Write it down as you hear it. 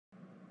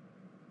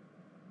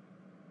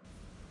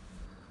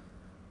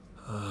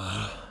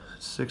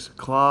6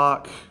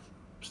 o'clock.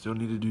 Still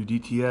need to do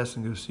DTS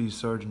and go see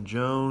Sergeant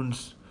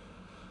Jones.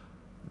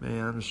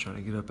 Man, I'm just trying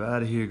to get up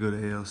out of here, go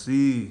to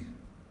ALC.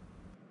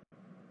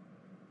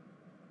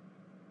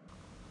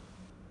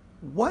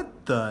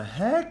 What the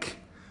heck?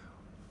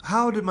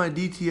 How did my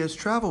DTS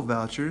travel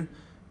voucher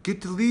get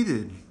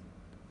deleted?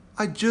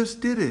 I just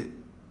did it.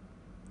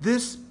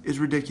 This is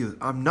ridiculous.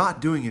 I'm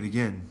not doing it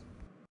again.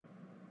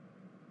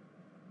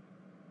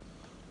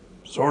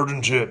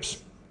 Sergeant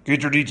Chips,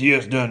 get your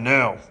DTS done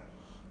now.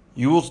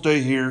 You will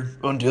stay here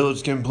until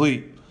it's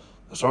complete.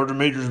 The Sergeant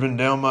Major's been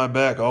down my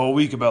back all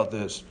week about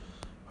this.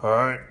 All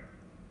right?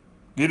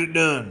 Get it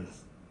done.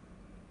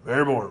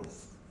 Airborne.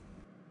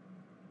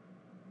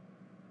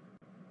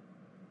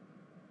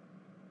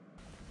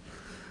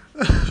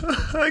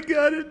 I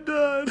got it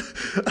done.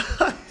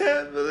 I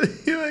can't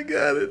believe I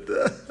got it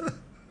done.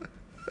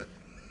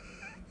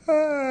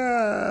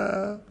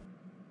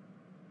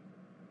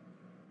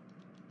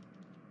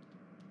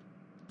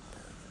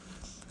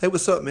 Hey,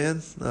 what's up,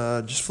 man?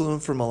 Just flew in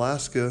from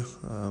Alaska.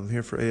 I'm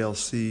here for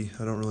ALC.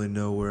 I don't really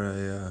know where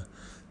I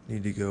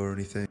need to go or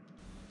anything.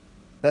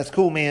 That's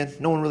cool, man.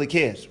 No one really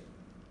cares.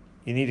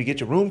 You need to get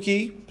your room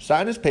key,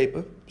 sign this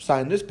paper,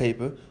 sign this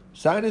paper,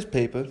 sign this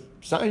paper,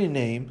 sign your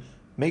name,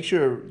 make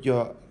sure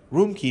your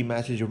room key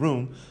matches your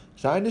room,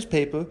 sign this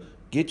paper,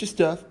 get your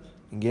stuff,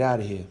 and get out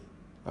of here.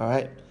 All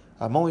right?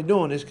 I'm only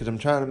doing this because I'm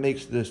trying to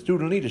make the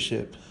student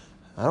leadership.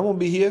 I don't want to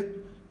be here.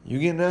 You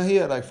getting out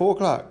here at like 4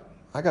 o'clock.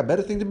 I got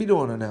better things to be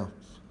doing right now.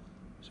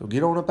 So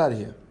get on up out of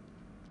here.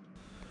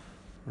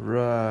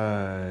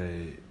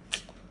 Right.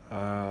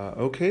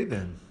 Okay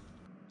then.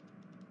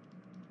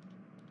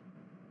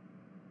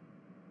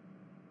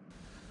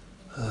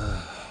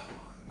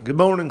 Good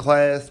morning,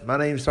 class. My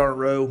name's Sergeant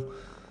Rowe.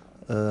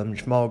 I'm your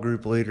small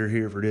group leader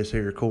here for this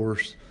here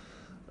course.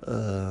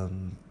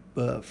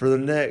 But for the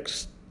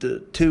next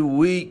 2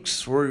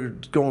 weeks, we're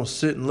going to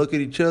sit and look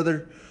at each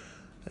other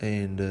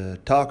and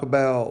talk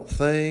about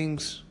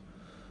things.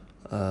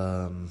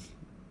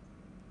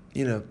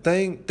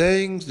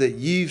 Things that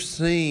you've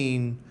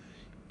seen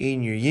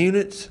in your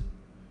units.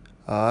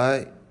 All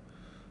right.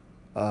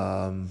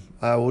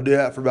 I will do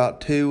that for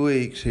about 2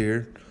 weeks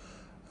here.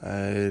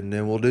 And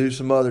then we'll do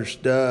some other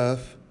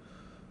stuff.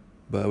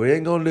 But we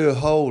ain't going to do a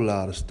whole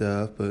lot of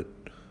stuff. But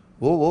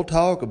we'll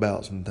talk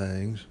about some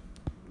things.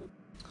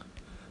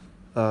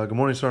 Good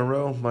morning, Sergeant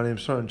Rowe. My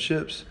name's Sergeant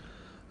Chips.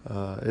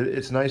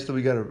 It's nice that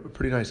we got a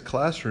pretty nice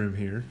classroom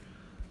here,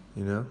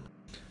 you know.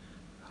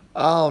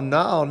 Oh,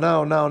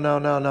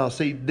 no.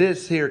 See,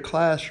 this here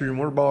classroom,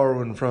 we're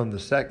borrowing from the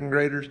second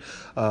graders.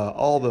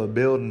 All the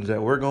buildings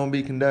that we're going to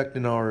be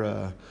conducting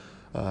our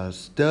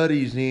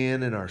studies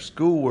in and our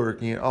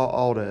schoolwork in,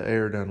 all the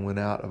air done went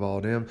out of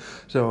all them.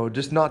 So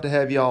just not to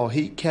have y'all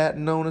heat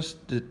catting on us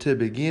to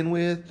begin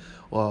with,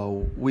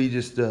 we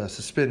just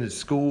suspended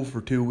school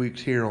for 2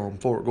 weeks here on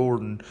Fort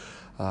Gordon.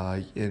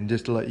 And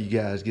just to let you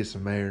guys get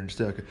some air and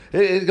stuff.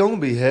 It's going to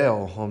be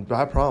hell.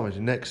 I promise.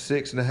 The next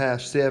 6.5,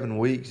 7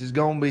 weeks is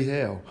going to be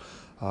hell.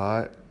 All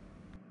right.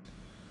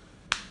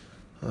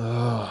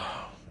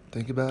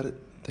 Think about it.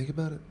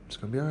 It's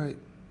going to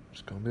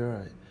be all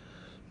right.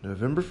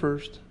 November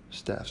 1st,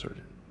 Staff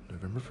Sergeant.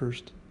 November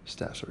 1st,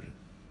 Staff Sergeant.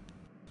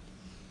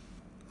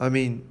 I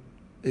mean,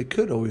 it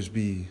could always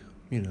be,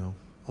 a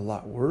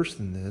lot worse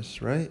than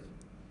this, right?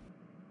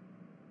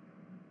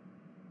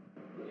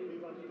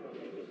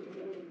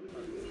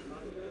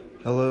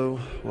 Hello,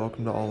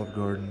 welcome to Olive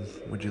Garden.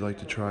 Would you like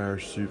to try our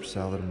soup,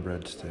 salad, and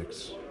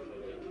breadsticks?